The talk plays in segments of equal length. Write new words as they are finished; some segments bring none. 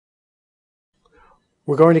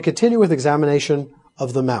We're going to continue with examination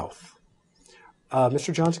of the mouth.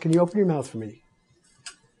 Mr. Johnson, can you open your mouth for me?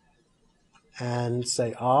 And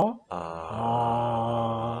say ah.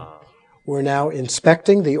 Ah. We're now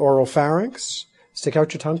inspecting the oral pharynx. Stick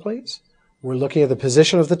out your tongue, please. We're looking at the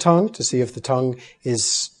position of the tongue to see if the tongue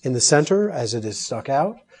is in the center as it is stuck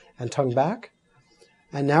out and tongue back.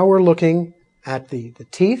 And now we're looking at the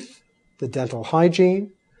teeth, the dental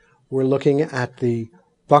hygiene. We're looking at the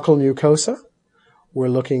buccal mucosa. We're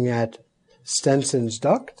looking at Stenson's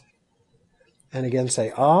duct. And again,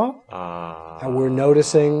 say ah. And we're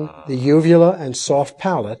noticing the uvula and soft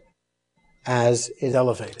palate as it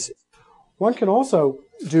elevates. One can also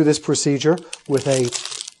do this procedure with a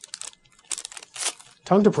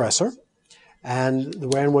tongue depressor. And the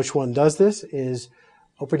way in which one does this is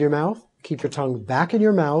open your mouth, keep your tongue back in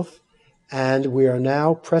your mouth, and we are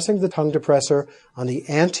now pressing the tongue depressor on the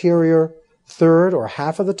anterior third or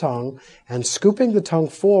half of the tongue and scooping the tongue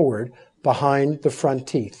forward behind the front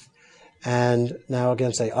teeth. And now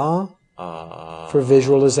again say ah for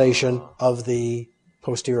visualization of the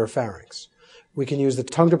posterior pharynx. We can use the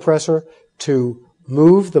tongue depressor to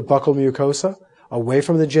move the buccal mucosa away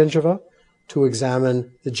from the gingiva to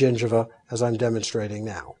examine the gingiva as I'm demonstrating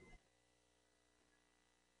now.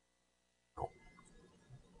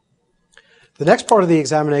 The next part of the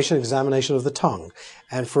examination is examination of the tongue.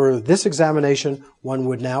 And for this examination, one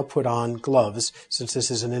would now put on gloves since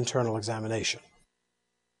this is an internal examination.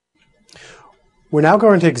 We're now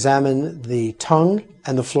going to examine the tongue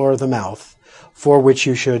and the floor of the mouth, for which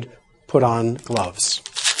you should put on gloves.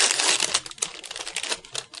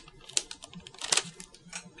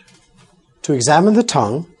 To examine the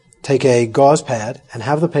tongue, take a gauze pad and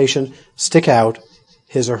have the patient stick out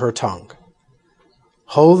his or her tongue.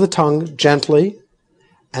 Hold the tongue gently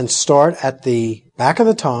and start at the back of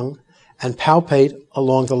the tongue and palpate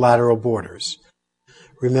along the lateral borders.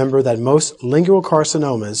 Remember that most lingual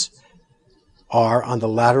carcinomas are on the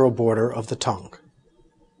lateral border of the tongue.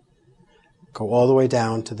 Go all the way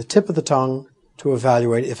down to the tip of the tongue to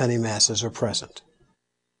evaluate if any masses are present.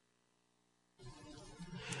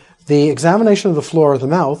 The examination of the floor of the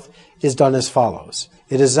mouth is done as follows.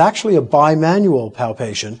 It is actually a bimanual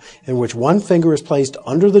palpation in which one finger is placed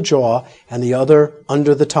under the jaw and the other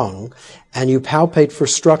under the tongue, and you palpate for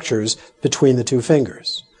structures between the two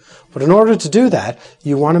fingers. But in order to do that,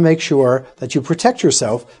 you want to make sure that you protect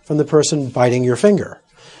yourself from the person biting your finger.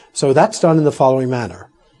 So that's done in the following manner.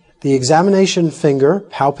 The examination finger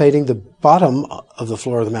palpating the bottom of the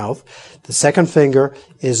floor of the mouth, the second finger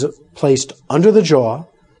is placed under the jaw,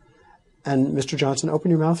 and Mr. Johnson,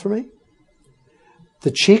 open your mouth for me.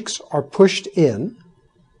 The cheeks are pushed in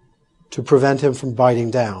to prevent him from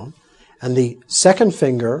biting down, and the second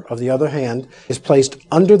finger of the other hand is placed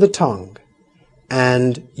under the tongue,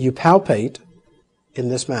 and you palpate, in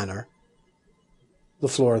this manner, the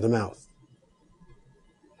floor of the mouth.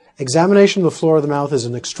 Examination of the floor of the mouth is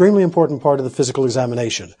an extremely important part of the physical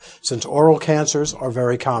examination, since oral cancers are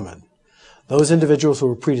very common. Those individuals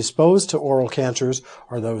who are predisposed to oral cancers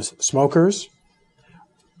are those smokers,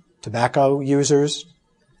 tobacco users,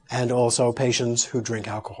 and also patients who drink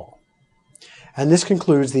alcohol. And this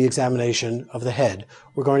concludes the examination of the head.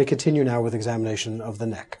 We're going to continue now with examination of the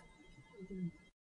neck.